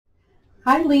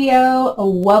Hi Leo,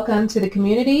 welcome to the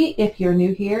community if you're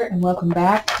new here, and welcome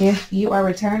back if you are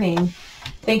returning.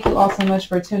 Thank you all so much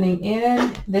for tuning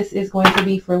in. This is going to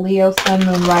be for Leo, Sun,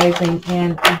 Moon, Rising,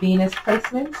 and Venus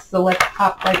placements. So let's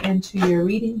hop right into your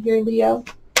reading here, Leo.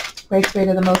 Great Spirit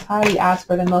of the Most High, we ask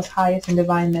for the most highest and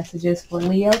divine messages for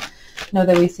Leo. Know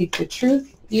that we seek the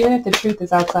truth, even if the truth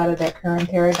is outside of their current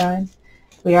paradigm.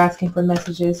 We are asking for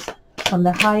messages from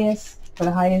the highest, for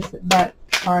the highest that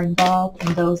are involved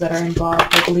and those that are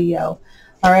involved with Leo.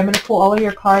 All right, I'm going to pull all of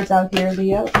your cards out here,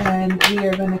 Leo, and we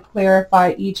are going to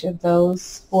clarify each of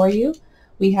those for you.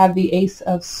 We have the Ace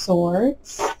of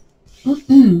Swords.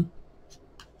 We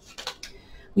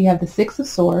have the Six of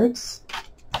Swords.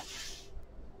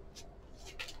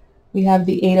 We have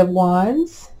the Eight of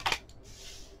Wands.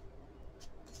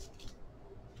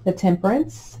 The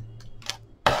Temperance.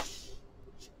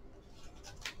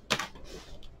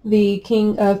 The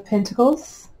King of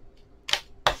Pentacles,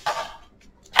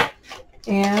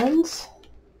 and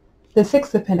the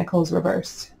Six of Pentacles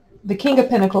reversed. The King of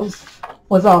Pentacles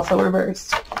was also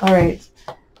reversed. All right,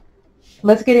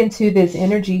 let's get into this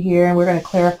energy here, and we're going to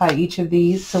clarify each of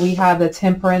these. So we have the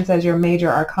Temperance as your major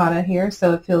arcana here,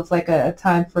 so it feels like a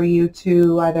time for you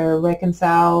to either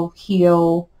reconcile,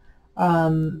 heal,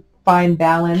 find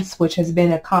balance, which has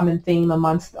been a common theme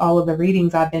amongst all of the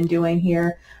readings I've been doing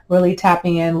here. Really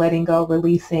tapping in, letting go,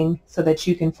 releasing, so that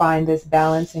you can find this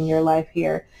balance in your life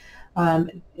here.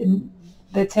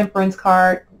 The Temperance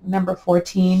card, number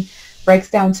 14,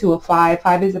 breaks down to a 5.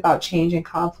 5 is about change and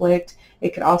conflict.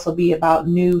 It could also be about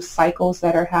new cycles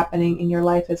that are happening in your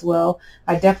life as well.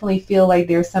 I definitely feel like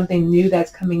there's something new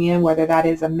that's coming in, whether that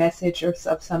is a message or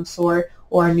of some sort,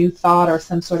 or a new thought or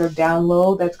some sort of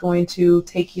download that's going to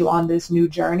take you on this new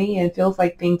journey. And it feels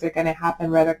like things are going to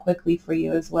happen rather quickly for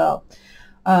you as well.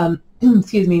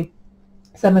 Excuse me.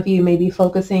 Some of you may be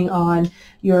focusing on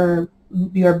your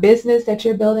business that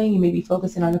you're building. You may be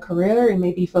focusing on a career. You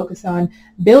may be focused on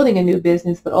building a new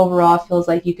business, but overall it feels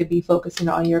like you could be focusing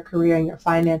on your career and your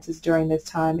finances during this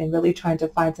time and really trying to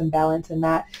find some balance in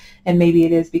that. And maybe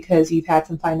it is because you've had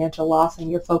some financial loss and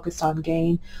you're focused on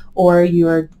gain, or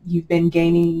you've been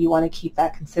gaining and you want to keep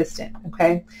that consistent.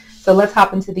 Okay, so let's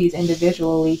hop into these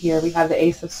individually here. We have the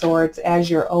Ace of Swords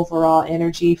as your overall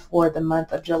energy for the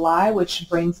month of July, which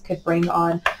could bring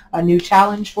on a new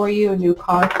challenge for you, a new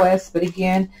conquest. But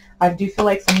again, I do feel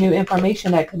like some new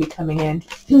information that could be coming in.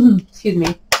 Excuse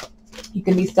me. You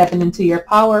can be stepping into your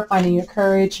power, finding your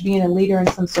courage, being a leader in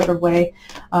some sort of way,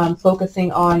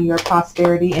 focusing on your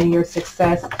prosperity and your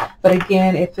success. But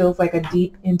again, it feels like a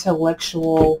deep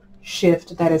intellectual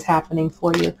shift that is happening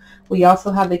for you. We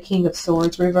also have the King of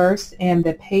Swords reversed and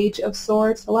the Page of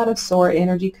Swords. A lot of sword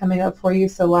energy coming up for you.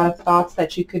 So a lot of thoughts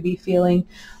that you could be feeling,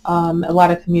 a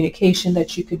lot of communication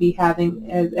that you could be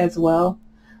having as well.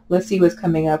 Let's see what's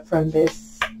coming up from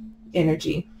this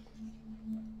energy.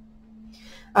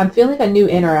 I'm feeling a new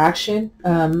interaction.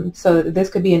 So this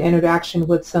could be an interaction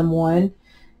with someone.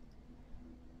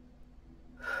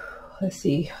 Let's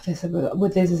see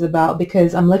what this is about,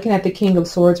 because I'm looking at the King of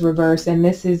Swords reverse, and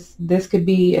this could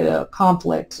be a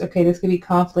conflict. Okay, this could be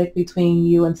conflict between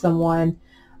you and someone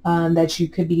that you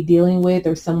could be dealing with,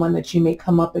 or someone that you may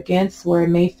come up against, where it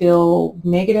may feel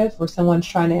negative, or someone's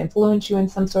trying to influence you in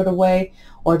some sort of way,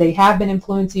 or they have been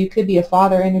influencing you. Could be a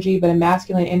father energy, but a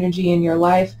masculine energy in your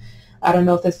life. I don't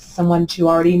know if this is someone that you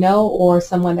already know or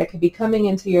someone that could be coming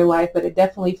into your life, but it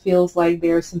definitely feels like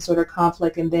there's some sort of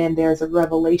conflict, and then there's a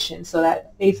revelation. So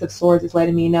that Ace of Swords is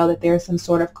letting me know that there's some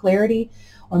sort of clarity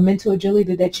or mental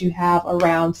agility that you have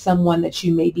around someone that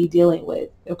you may be dealing with,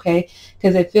 okay?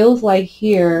 Because it feels like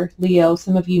here, Leo,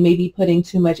 some of you may be putting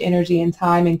too much energy and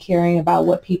time and caring about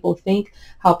what people think,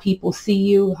 how people see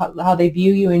you, how they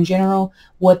view you in general,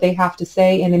 what they have to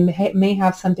say, and it may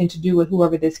have something to do with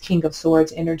whoever this King of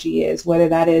Swords energy is, whether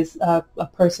that is a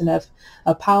person of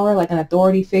power, like an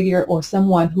authority figure, or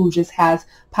someone who just has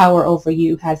power over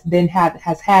you, has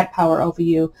had power over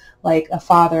you, like a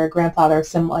father, a grandfather,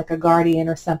 some like a guardian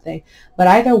or something. But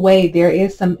either way, there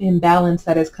is some imbalance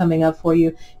that is coming up for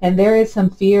you, and there is some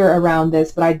fear around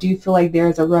this, but I do feel like there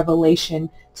is a revelation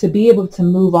to be able to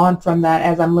move on from that,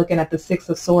 as I'm looking at the Six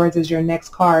of Swords as your next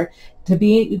card, to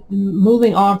be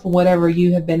moving on from whatever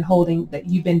you have been holding, that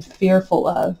you've been fearful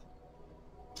of.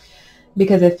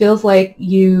 Because it feels like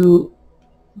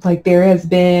there has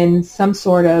been some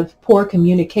sort of poor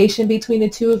communication between the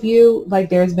two of you, like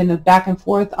there's been a back and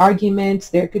forth arguments,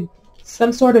 there could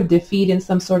some sort of defeat in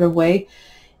some sort of way,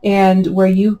 and where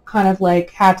you kind of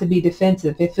like had to be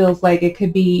defensive. It feels like it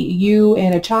could be you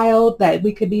and a child that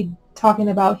we could be talking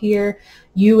about here,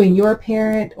 you and your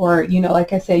parent, or, you know,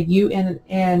 like I said, you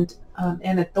and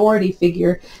an authority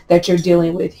figure that you're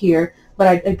dealing with here.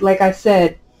 But like I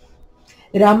said,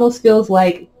 it almost feels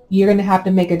like you're going to have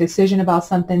to make a decision about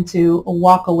something to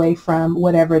walk away from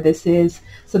whatever this is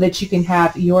so that you can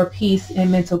have your peace and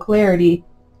mental clarity,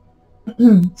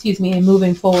 excuse me, and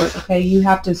moving forward. Okay, you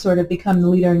have to sort of become the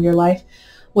leader in your life,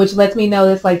 which lets me know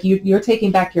it's like you're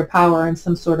taking back your power in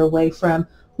some sort of way from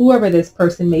whoever this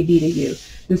person may be to you.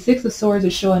 The Six of Swords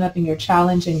is showing up in your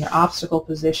challenge and your obstacle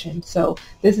position. So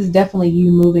this is definitely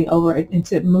you moving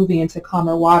into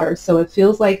calmer waters. So it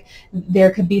feels like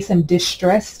there could be some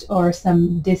distress or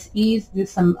some dis-ease,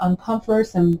 some uncomfort,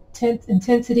 some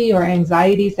intensity or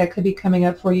anxieties that could be coming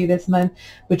up for you this month,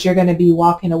 but you're going to be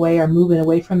walking away or moving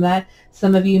away from that.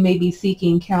 Some of you may be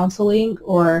seeking counseling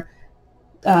or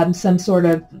some sort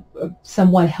of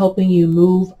someone helping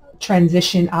you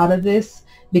transition out of this,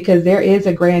 because there is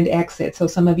a grand exit. So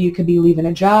some of you could be leaving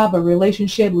a job, a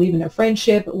relationship, leaving a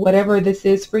friendship, whatever this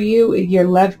is for you, you're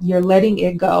letting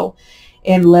it go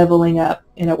and leveling up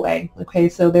in a way. Okay,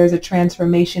 so there's a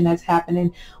transformation that's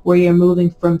happening where you're moving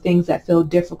from things that feel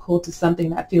difficult to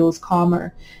something that feels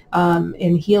calmer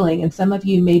and healing. And some of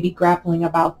you may be grappling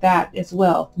about that as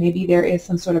well. Maybe there is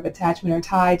some sort of attachment or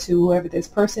tie to whoever this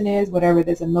person is, whatever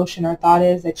this emotion or thought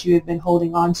is that you have been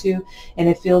holding on to, and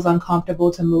it feels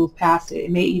uncomfortable to move past it.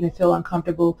 It may even feel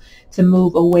uncomfortable to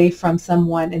move away from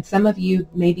someone. And some of you,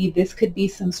 maybe this could be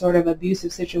some sort of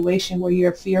abusive situation where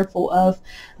you're fearful of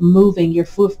moving, you're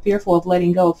fearful of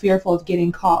letting go, fearful of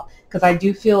getting caught. Because I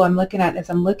do feel as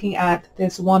I'm looking at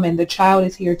this woman, the child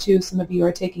is here too. Some of you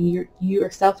are taking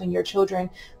yourself and your children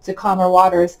to calmer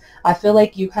waters. I feel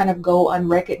like you kind of go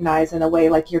unrecognized in a way,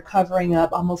 like you're covering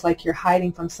up, almost like you're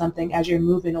hiding from something as you're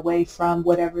moving away from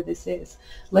whatever this is.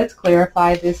 Let's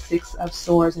clarify this Six of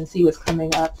Swords and see what's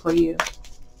coming up for you.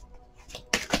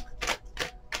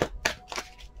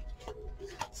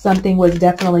 Something was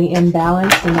definitely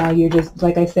imbalanced, and now you're just,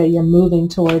 like I said, you're moving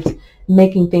towards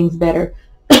making things better.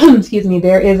 Excuse me,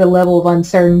 there is a level of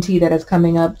uncertainty that is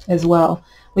coming up as well.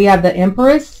 We have the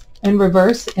Empress in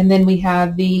reverse, and then we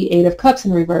have the Eight of Cups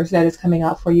in reverse that is coming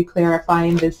out for you,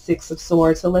 clarifying this Six of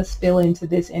Swords. So let's fill into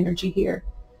this energy here.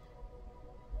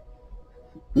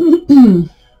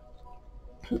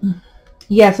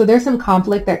 Yeah, so there's some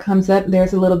conflict that comes up.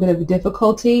 There's a little bit of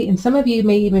difficulty, and some of you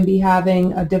may even be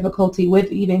having a difficulty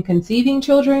with even conceiving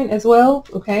children as well.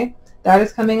 Okay, that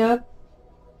is coming up.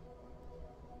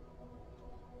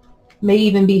 May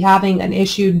even be having an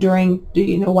issue during,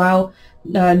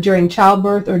 during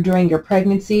childbirth or during your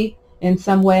pregnancy in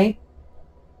some way.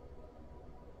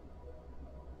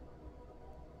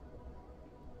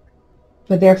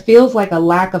 But there feels like a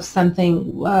lack of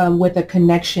something with a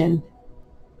connection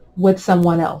with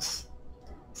someone else.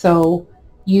 So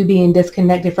you being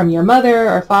disconnected from your mother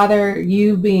or father,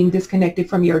 you being disconnected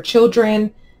from your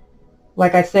children.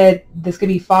 Like I said, this could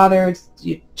be father,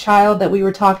 child that we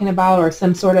were talking about, or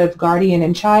some sort of guardian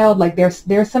and child. Like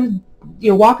there's some,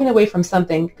 you're walking away from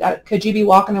something. Could you be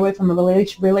walking away from a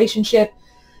relationship?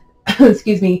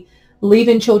 Excuse me,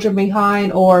 leaving children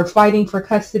behind or fighting for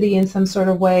custody in some sort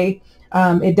of way.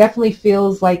 It definitely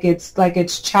feels like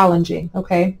it's challenging.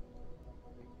 Okay.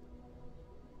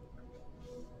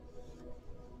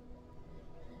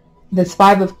 This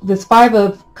five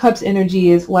of Cups energy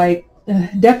is like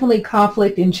definitely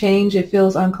conflict and change. It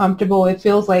feels uncomfortable. It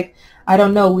feels like, I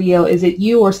don't know, Leo, is it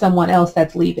you or someone else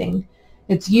that's leaving?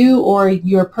 It's you or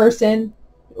your person,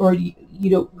 or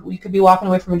you could be walking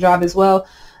away from a job as well.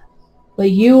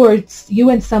 But you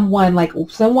and someone, like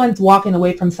someone's walking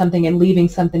away from something and leaving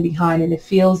something behind, and it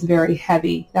feels very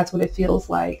heavy. That's what it feels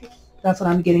like. That's what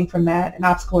I'm getting from that, an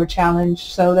obstacle or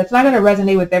challenge. So that's not going to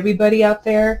resonate with everybody out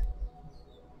there.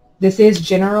 This is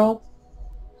general,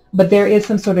 but there is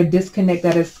some sort of disconnect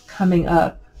that is coming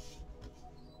up.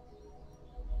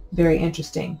 Very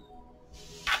interesting.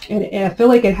 And I feel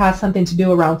like it has something to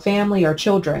do around family or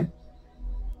children.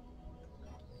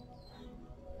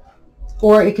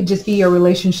 Or it could just be your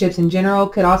relationships in general.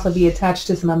 Could also be attached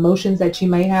to some emotions that you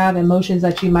might have,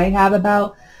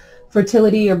 about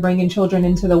fertility or bringing children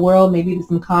into the world. Maybe there's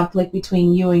some conflict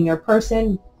between you and your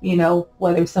person,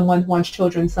 whether someone wants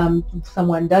children,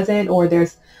 someone doesn't, or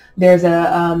there's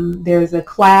a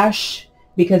clash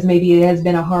because maybe it has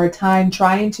been a hard time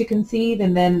trying to conceive,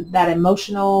 and then that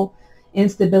emotional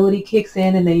instability kicks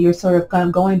in, and then you're sort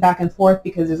of going back and forth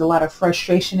because there's a lot of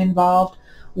frustration involved.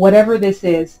 Whatever this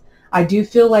is, I do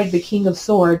feel like the King of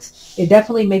Swords, it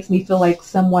definitely makes me feel like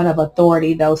someone of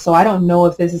authority though. So I don't know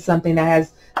if this is something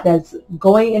that's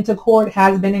going into court,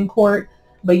 has been in court,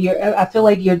 but I feel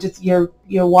like you're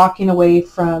walking away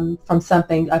from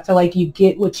something. I feel like you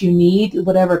get what you need,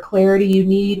 whatever clarity you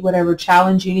need, whatever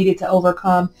challenge you needed to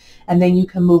overcome, and then you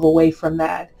can move away from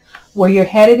that. Where you're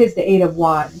headed is the Eight of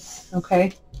Wands,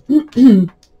 okay?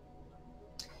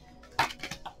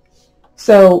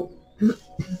 So,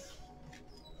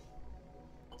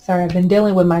 sorry, I've been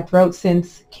dealing with my throat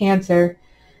since Cancer.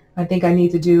 I think I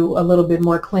need to do a little bit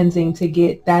more cleansing to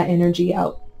get that energy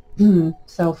out.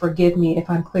 So forgive me if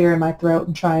I'm clearing my throat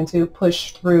and trying to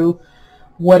push through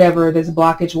whatever this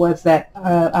blockage was that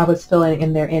I was feeling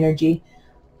in their energy.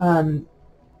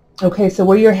 Okay, so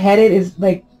where you're headed is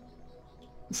like,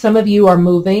 some of you are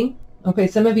moving. Okay,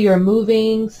 some of you are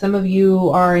moving. Some of you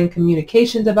are in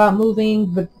communications about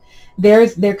moving, but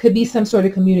there could be some sort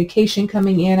of communication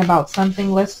coming in about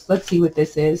something. Let's see what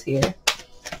this is here.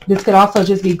 This could also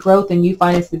just be growth and you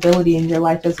finding stability in your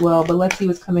life as well. But let's see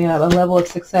what's coming up. A level of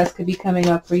success could be coming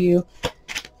up for you.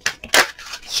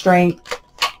 Strength,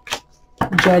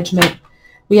 judgment.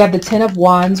 We have the Ten of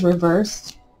Wands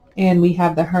reversed, and we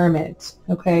have the Hermit.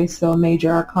 Okay, so major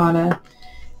arcana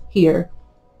here.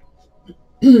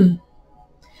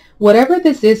 Whatever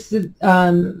this is,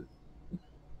 I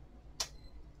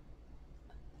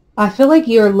feel like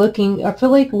you're looking, I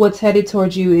feel like what's headed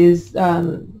towards you is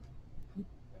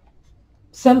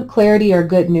some clarity or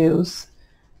good news.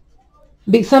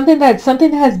 Something that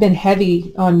has been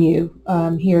heavy on you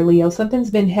here, Leo. Something's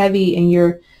been heavy, and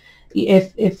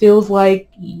if it feels like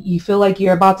you feel like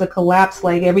you're about to collapse,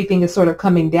 like everything is sort of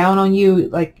coming down on you,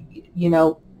 like, you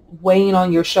know, weighing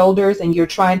on your shoulders, and you're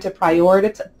trying to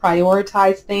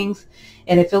prioritize things,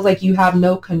 and it feels like you have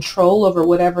no control over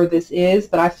whatever this is.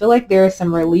 But I feel like there is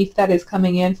some relief that is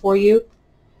coming in for you.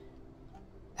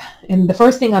 And the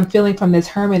first thing I'm feeling from this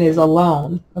Hermit is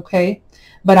alone, okay?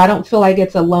 But I don't feel like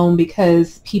it's alone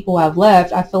because people have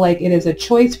left. I feel like it is a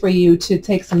choice for you to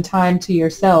take some time to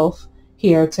yourself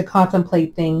here to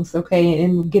contemplate things, okay?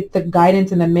 And get the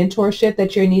guidance and the mentorship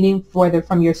that you're needing, whether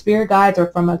from your spirit guides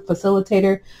or from a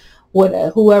facilitator,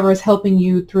 whoever is helping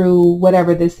you through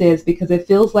whatever this is, because it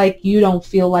feels like you don't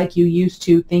feel like you used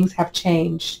to. Things have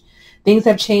changed. Things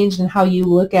have changed in how you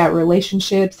look at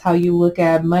relationships, how you look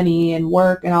at money and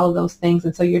work and all of those things.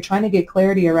 And so you're trying to get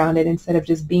clarity around it instead of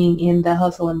just being in the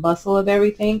hustle and bustle of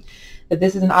everything, that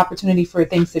this is an opportunity for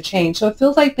things to change. So it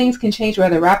feels like things can change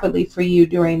rather rapidly for you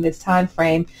during this time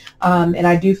frame. And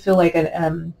I do feel like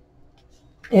an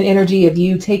energy of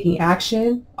you taking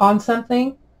action on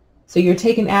something. So you're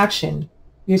taking action.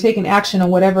 You're taking action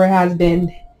on whatever has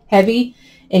been heavy,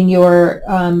 and you're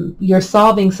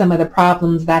solving some of the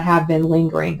problems that have been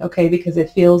lingering, okay? Because it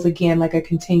feels, again, like a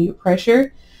continued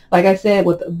pressure, like I said,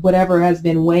 with whatever has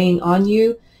been weighing on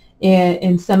you.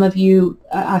 And some of you,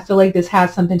 I feel like this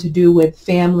has something to do with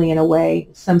family in a way,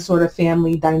 some sort of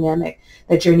family dynamic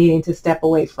that you're needing to step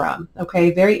away from,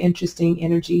 okay? Very interesting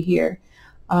energy here.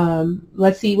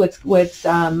 Let's see what's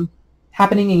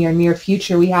happening in your near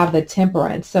future. We have the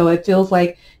Temperance. So it feels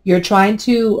like you're trying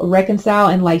to reconcile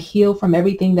and like heal from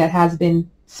everything that has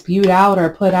been spewed out or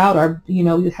put out, or, you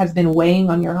know, has been weighing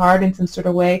on your heart in some sort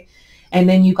of way. And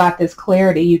then you got this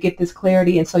clarity, you get this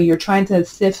clarity. And so you're trying to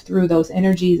sift through those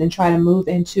energies and try to move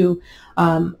into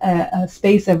a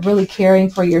space of really caring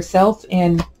for yourself.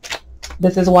 And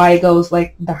this is why it goes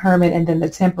like the Hermit and then the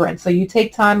Temperance. So you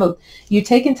take time of, you're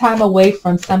taking time away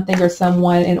from something or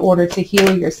someone in order to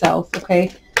heal yourself,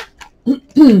 okay?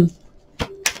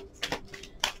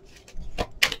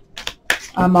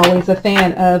 I'm always a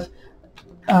fan of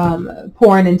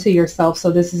pouring into yourself.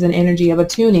 So this is an energy of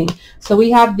attuning. So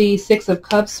we have the Six of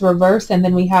Cups reversed, and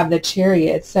then we have the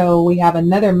Chariot. So we have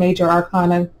another major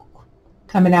arcana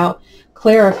coming out,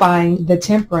 clarifying the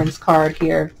Temperance card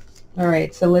here. All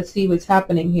right, so let's see what's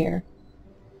happening here.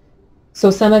 So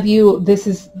some of you, this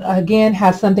is, again,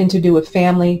 has something to do with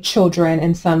family, children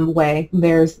in some way.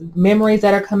 There's memories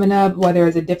that are coming up, whether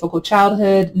it's a difficult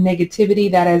childhood,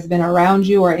 negativity that has been around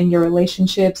you or in your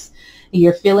relationships.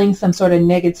 You're feeling some sort of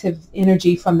negative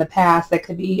energy from the past. That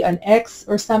could be an ex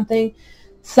or something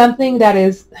that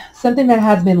has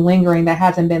been lingering, that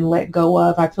hasn't been let go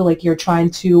of. I feel like you're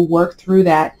trying to work through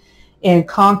that and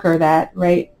conquer that,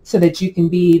 right, so that you can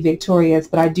be victorious.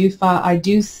 But I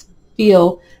do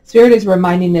feel Spirit is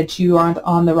reminding that you aren't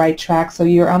on the right track. So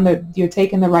you're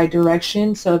taking the right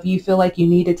direction. So if you feel like you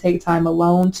need to take time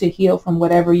alone to heal from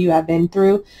whatever you have been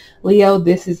through, Leo,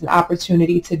 this is an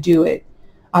opportunity to do it.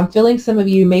 I'm feeling some of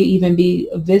you may even be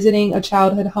visiting a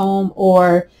childhood home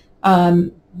or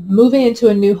moving into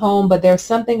a new home, but there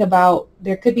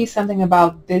could be something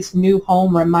about this new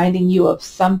home reminding you of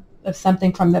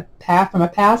something from a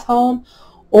past home,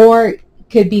 or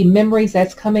could be memories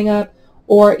that's coming up,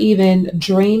 or even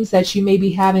dreams that you may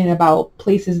be having about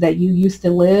places that you used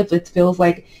to live. It feels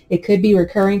like it could be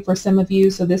recurring for some of you.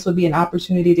 So this would be an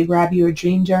opportunity to grab your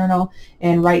dream journal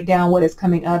and write down what is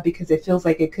coming up, because it feels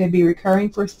like it could be recurring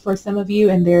for some of you.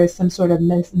 And there is some sort of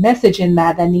message in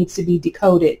that needs to be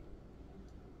decoded.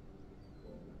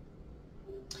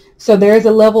 So there is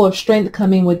a level of strength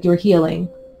coming with your healing.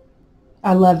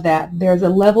 I love that. There's a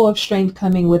level of strength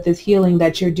coming with this healing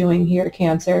that you're doing here,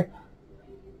 Cancer.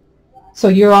 So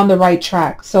you're on the right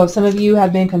track. So if some of you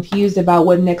have been confused about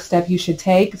what next step you should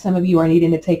take, some of you are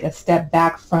needing to take a step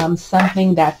back from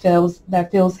something that feels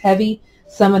heavy,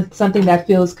 something that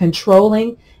feels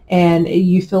controlling, and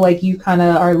you feel like you kind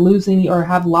of are losing or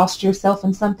have lost yourself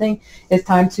in something. It's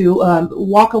time to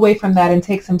walk away from that and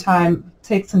take some time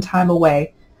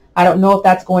away. I don't know if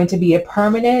that's going to be a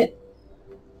permanent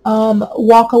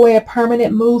walk away, a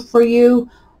permanent move for you.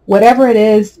 Whatever it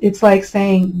is, it's like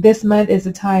saying this month is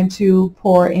a time to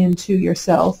pour into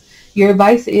yourself. Your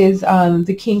advice is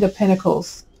the King of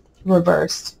Pentacles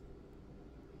reversed.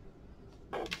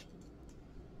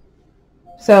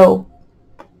 So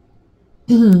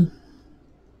it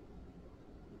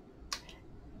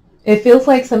feels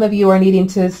like some of you are needing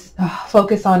to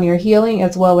focus on your healing,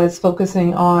 as well as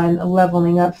focusing on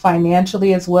leveling up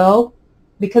financially as well,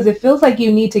 because it feels like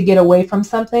you need to get away from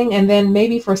something. And then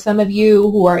maybe for some of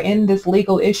you who are in this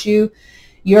legal issue,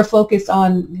 you're focused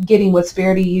on getting what's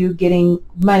fair to you, getting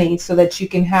money so that you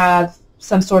can have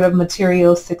some sort of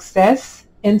material success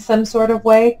in some sort of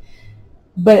way.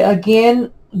 But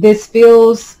again,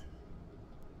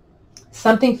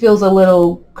 something feels a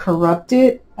little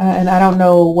corrupted, and I don't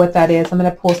know what that is. I'm going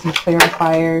to pull some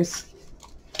clarifiers.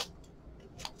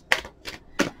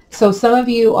 So some of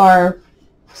you are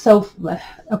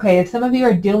if some of you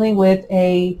are dealing with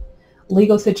a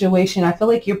legal situation, I feel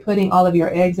like you're putting all of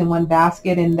your eggs in one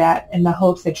basket in the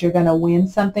hopes that you're going to win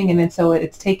something. And then so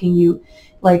it's taking you,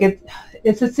 like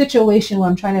it's a situation where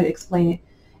I'm trying to explain it.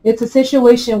 It's a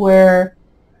situation where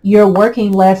you're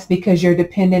working less because you're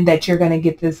dependent that you're going to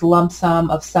get this lump sum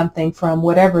of something from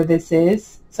whatever this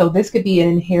is. So this could be an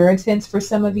inheritance for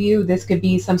some of you. This could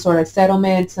be some sort of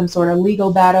settlement, some sort of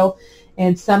legal battle,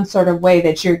 in some sort of way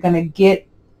that you're going to get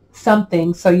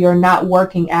something, so you're not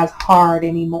working as hard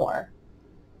anymore.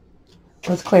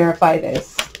 Let's clarify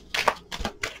this.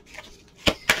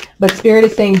 But Spirit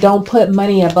is saying don't put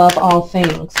money above all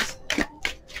things.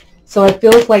 So it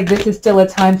feels like this is still a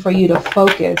time for you to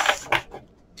focus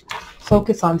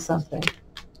on something.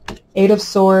 Eight of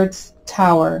Swords,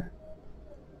 Tower.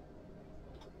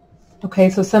 Okay,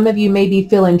 so some of you may be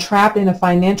feeling trapped in a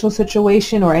financial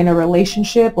situation or in a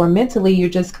relationship, or mentally you're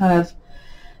just kind of,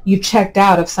 you've checked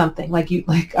out of something. I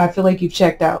feel like you've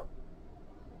checked out.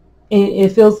 It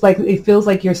feels like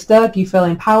you're stuck. You're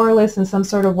feeling powerless in some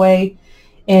sort of way,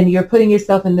 and you're putting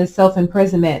yourself in this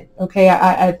self-imprisonment. Okay,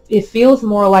 it feels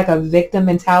more like a victim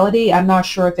mentality. I'm not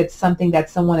sure if it's something that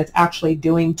someone is actually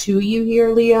doing to you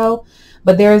here, Leo.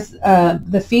 But there's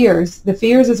the fears. The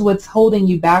fears is what's holding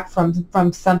you back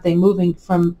from something moving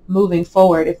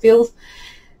forward. It feels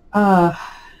like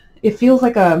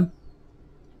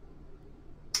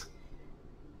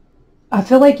I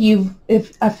feel like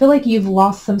you've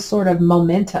lost some sort of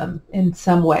momentum in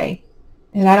some way.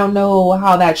 And I don't know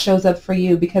how that shows up for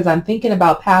you, because I'm thinking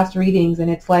about past readings, and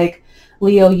it's like,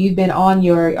 Leo, you've been on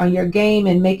your game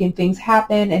and making things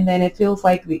happen, and then it feels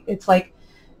like it's like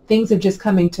things are just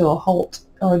coming to a halt,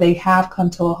 or they have come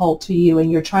to a halt to you,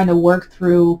 and you're trying to work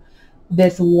through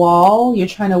this wall. You're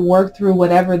trying to work through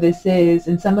whatever this is,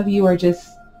 and some of you are just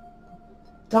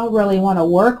don't really want to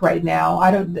work right now.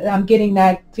 I'm getting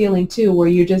that feeling too, where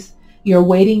you're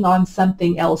waiting on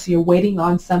something else. You're waiting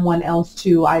on someone else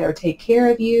to either take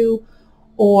care of you,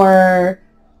 or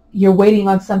you're waiting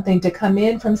on something to come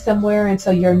in from somewhere. And so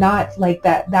you're not like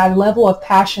that level of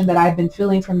passion that I've been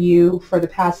feeling from you for the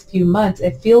past few months.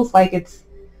 It feels like it's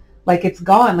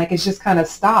gone, like it's just kind of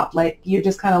stopped. Like you're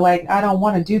just kind of like, I don't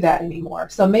want to do that anymore.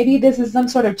 So maybe this is some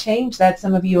sort of change that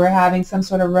some of you are having, some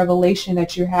sort of revelation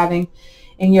that you're having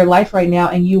in your life right now,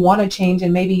 and you want to change,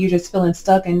 and maybe you're just feeling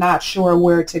stuck and not sure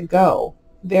where to go.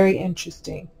 Very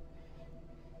interesting.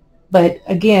 But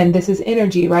again, this is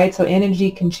energy, right? So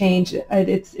energy can change.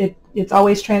 It's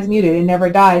always transmuted. It never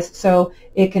dies. So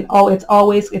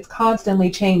it's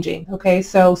constantly changing. Okay.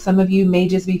 So some of you may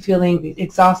just be feeling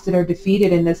exhausted or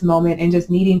defeated in this moment and just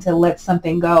needing to let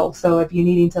something go. So if you're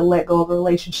needing to let go of a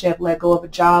relationship, let go of a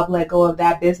job, let go of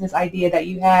that business idea that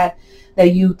you had,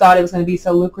 that you thought it was going to be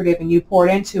so lucrative, and you poured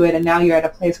into it, and now you're at a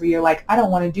place where you're like, I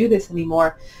don't want to do this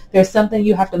anymore. There's something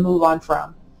you have to move on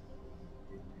from.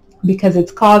 because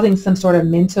it's causing some sort of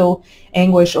mental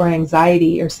anguish or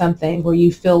anxiety or something where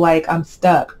you feel like I'm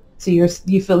stuck. So you're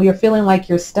feeling like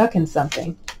you're stuck in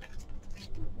something.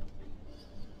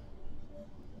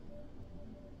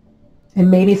 And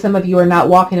maybe some of you are not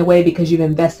walking away because you've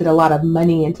invested a lot of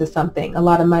money into something, a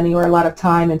lot of money or a lot of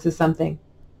time into something.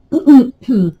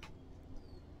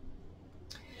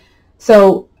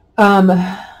 So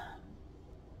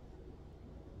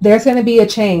there's going to be a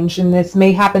change, and this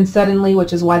may happen suddenly,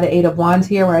 which is why the 8 of Wands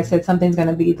here, where I said something's going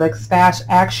to be like fast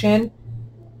action.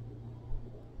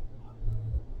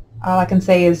 All I can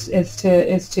say is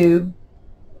to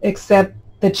accept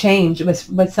the change.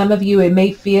 But some of you, it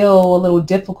may feel a little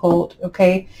difficult,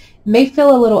 okay? It may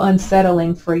feel a little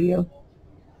unsettling for you.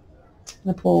 I'm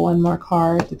going to pull one more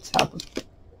card at the top of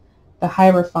the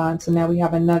Hierophant. So now we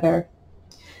have another.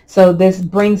 So this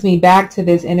brings me back to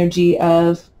this energy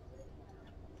of,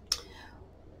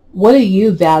 what do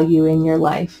you value in your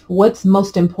life? What's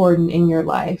most important in your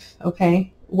life,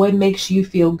 okay? What makes you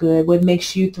feel good? What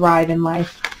makes you thrive in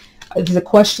life? The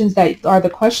questions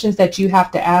that you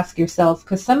have to ask yourself,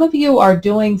 because some of you are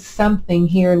doing something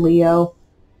here, Leo.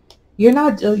 You're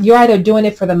either doing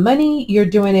it for the money, you're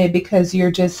doing it because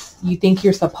you think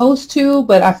you're supposed to,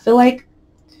 but I feel like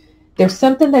there's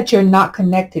something that you're not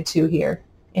connected to here.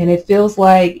 And it feels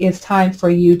like it's time for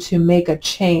you to make a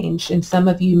change. And some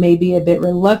of you may be a bit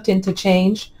reluctant to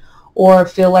change, or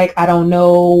feel like, I don't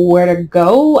know where to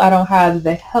go. I don't have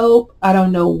the help. I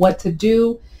don't know what to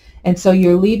do. And so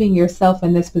you're leaving yourself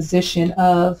in this position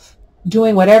of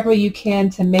doing whatever you can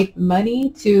to make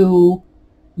money, to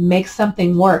make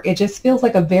something work. It just feels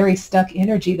like a very stuck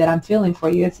energy that I'm feeling for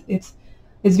you. It's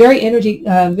very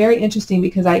interesting,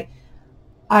 because I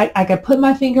could put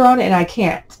my finger on it and I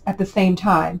can't at the same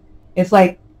time. It's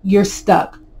like you're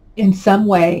stuck in some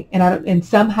way and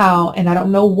somehow, and I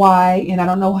don't know why and I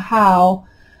don't know how,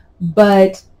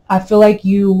 but I feel like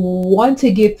you want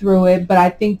to get through it, but I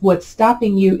think what's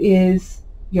stopping you is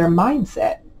your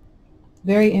mindset.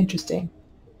 Very interesting.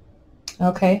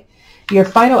 Okay. Your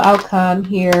final outcome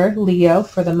here, Leo,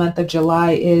 for the month of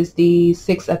July is the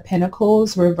 6 of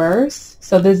Pentacles reverse.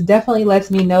 So this definitely lets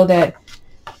me know that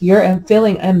you're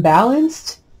feeling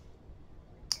imbalanced.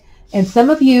 And some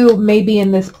of you may be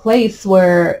in this place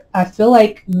where I feel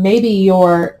like maybe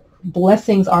your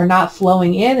blessings are not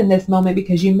flowing in this moment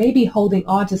because you may be holding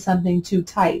on to something too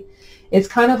tight. It's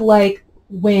kind of like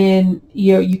when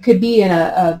you could be in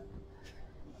a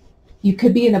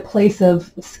place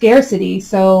of scarcity.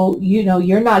 So,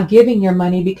 you're not giving your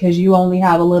money because you only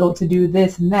have a little to do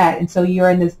this and that. And so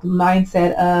you're in this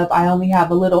mindset of, I only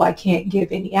have a little, I can't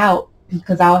give any out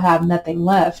because I'll have nothing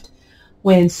left.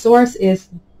 When source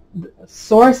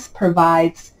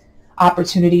provides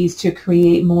opportunities to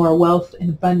create more wealth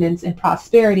and abundance and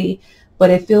prosperity, but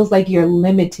it feels like you're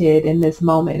limited in this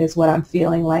moment is what I'm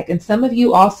feeling like. And some of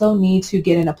you also need to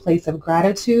get in a place of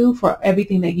gratitude for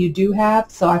everything that you do have.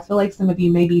 So I feel like some of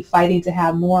you may be fighting to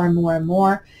have more and more and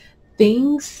more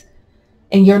things,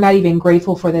 and you're not even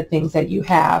grateful for the things that you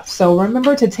have. So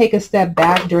remember to take a step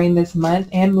back during this month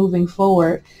and moving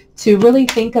forward to really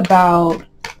think about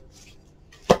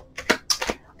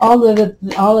all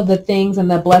of the things and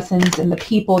the blessings and the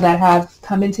people that have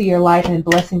come into your life and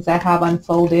blessings that have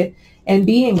unfolded, and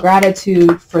be in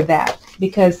gratitude for that,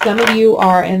 because some of you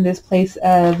are in this place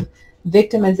of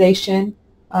victimization.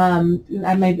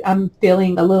 I'm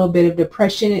feeling a little bit of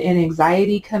depression and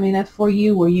anxiety coming up for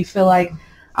you, where you feel like,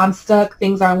 I'm stuck,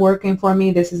 things aren't working for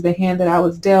me, this is the hand that I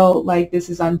was dealt, like this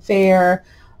is unfair.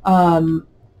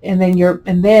 And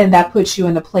then that puts you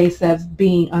in a place of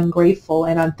being ungrateful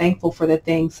and unthankful for the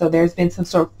things. So there's been some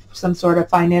sort of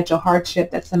financial hardship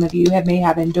that some of you may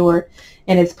have endured,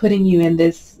 and it's putting you in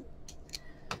this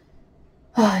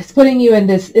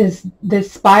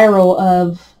this spiral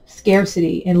of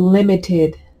scarcity and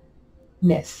limitedness.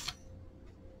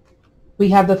 We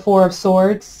have the 4 of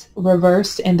Swords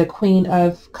reversed and the Queen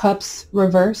of Cups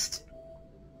reversed.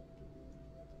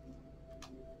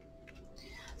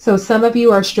 So some of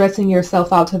you are stressing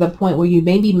yourself out to the point where you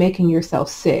may be making yourself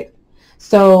sick.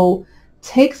 So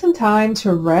take some time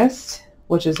to rest,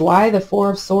 which is why the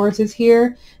 4 of Swords is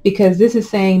here, because this is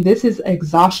saying this is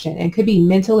exhaustion, and could be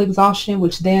mental exhaustion,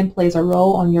 which then plays a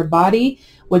role on your body,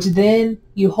 which then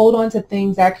you hold on to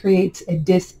things that creates a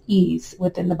dis-ease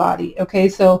within the body. Okay,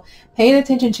 so paying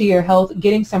attention to your health,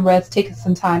 getting some rest, taking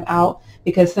some time out,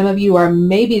 because some of you are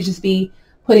maybe just be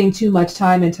putting too much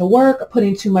time into work,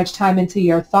 putting too much time into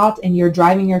your thoughts, and you're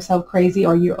driving yourself crazy,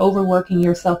 or you're overworking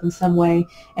yourself in some way,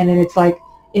 and then it's like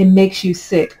it makes you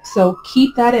sick. So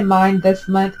keep that in mind this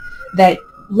month, that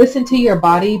listen to your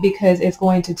body, because it's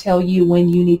going to tell you when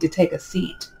you need to take a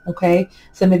seat. Okay.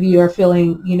 Some of you are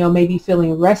feeling, maybe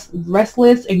feeling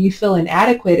restless, or you feel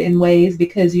inadequate in ways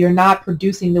because you're not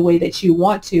producing the way that you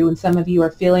want to. And some of you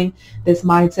are feeling this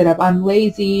mindset of I'm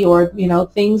lazy, or,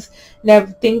 good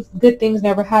things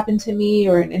never happen to me,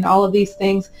 or and all of these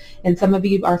things. And some of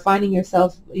you are finding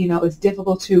yourself, it's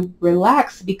difficult to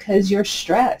relax because you're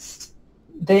stressed.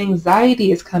 The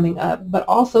anxiety is coming up. But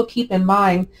also keep in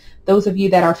mind, those of you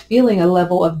that are feeling a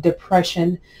level of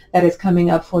depression that is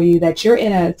coming up for you, that you're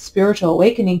in a spiritual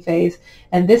awakening phase,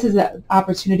 and this is an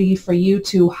opportunity for you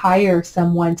to hire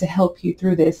someone to help you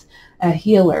through this, a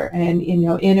healer and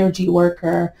energy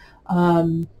worker.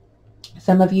 Some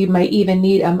of you might even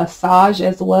need a massage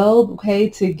as well, okay,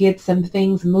 to get some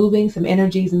things moving, some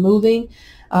energies moving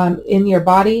in your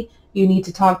body. You need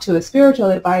to talk to a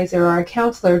spiritual advisor or a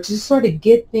counselor to sort of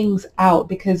get things out,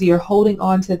 because you're holding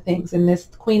on to things. And this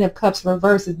Queen of Cups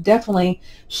reverse is definitely,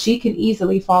 she can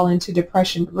easily fall into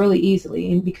depression really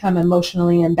easily and become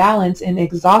emotionally imbalanced and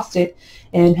exhausted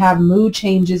and have mood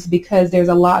changes because there's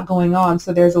a lot going on.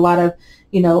 So there's a lot of,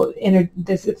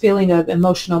 this feeling of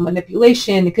emotional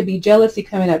manipulation. It could be jealousy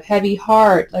coming up, heavy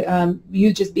heart, like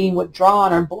you just being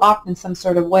withdrawn or blocked in some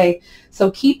sort of way. So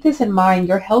keep this in mind.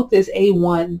 Your health is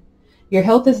A1. Your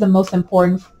health is the most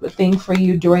important thing for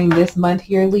you during this month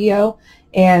here, Leo.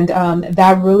 And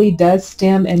that really does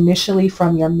stem initially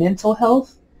from your mental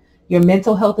health. Your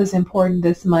mental health is important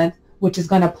this month, which is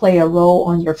going to play a role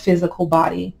on your physical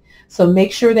body. So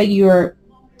make sure that you're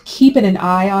keeping an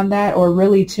eye on that, or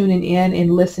really tuning in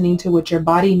and listening to what your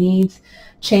body needs,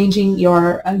 changing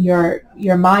your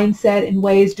mindset in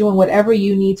ways, doing whatever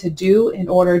you need to do in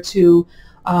order to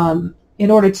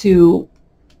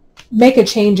make a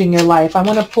change in your life. I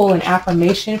want to pull an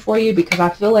affirmation for you, because I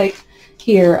feel like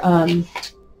here,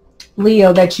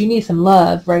 Leo, that you need some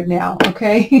love right now.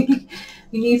 Okay.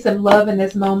 You need some love in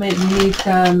this moment. You need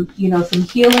some, some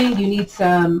healing. You need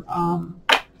some,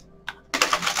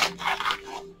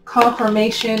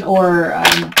 confirmation, or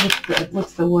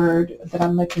what's the word that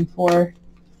I'm looking for?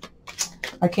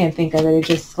 I can't think of it. It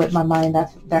just slipped my mind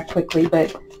that quickly,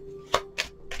 but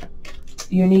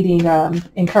you're needing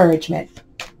encouragement.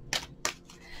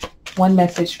 One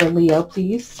message for Leo,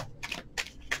 please.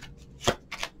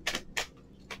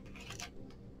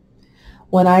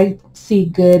 When I see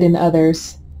good in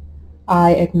others,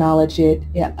 I acknowledge it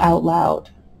out loud.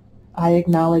 I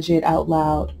acknowledge it out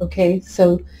loud. Okay,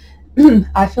 so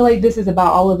I feel like this is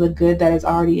about all of the good that is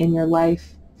already in your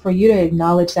life. For you to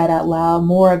acknowledge that out loud,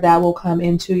 more of that will come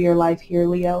into your life here,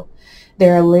 Leo.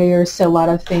 There are layers to a lot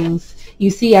of things. You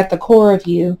see, at the core of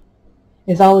you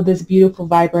is all of this beautiful,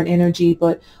 vibrant energy,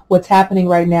 but what's happening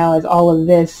right now is all of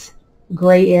this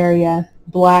gray area,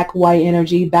 black, white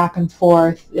energy, back and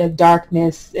forth,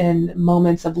 darkness and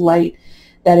moments of light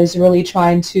that is really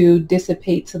trying to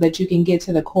dissipate so that you can get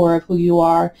to the core of who you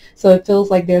are. So it feels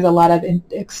like there's a lot of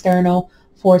external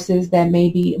forces that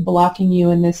may be blocking you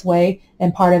in this way,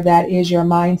 and part of that is your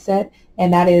mindset,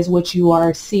 and that is what you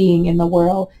are seeing in the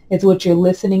world. It's what you're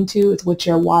listening to. It's what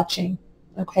you're watching.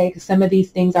 Okay, because some of these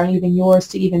things aren't even yours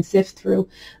to even sift through,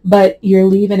 but you're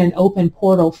leaving an open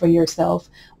portal for yourself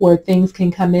where things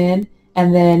can come in,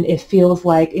 and then it feels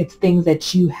like it's things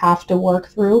that you have to work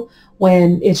through,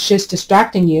 when it's just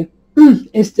distracting you.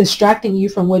 It's distracting you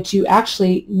from what you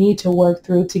actually need to work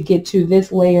through to get to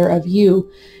this layer of you,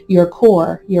 your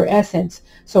core, your essence.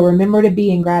 So remember to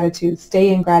be in gratitude.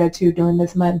 Stay in gratitude during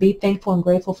this month. Be thankful and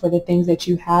grateful for the things that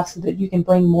you have, so that you can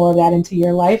bring more of that into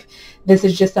your life. This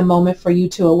is just a moment for you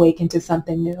to awaken to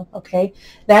something new. Okay,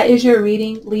 that is your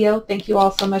reading, Leo. Thank you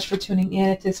all so much for tuning in.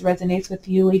 If this resonates with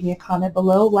you, leave me a comment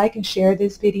below, like and share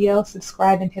this video,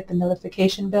 subscribe and hit the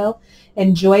notification bell.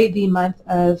 Enjoy the month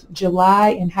of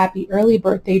July, and happy early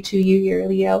birthday to you, here,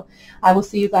 Leo. I will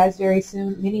see you guys very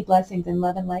soon. Many blessings and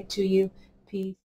love and light to you. Peace.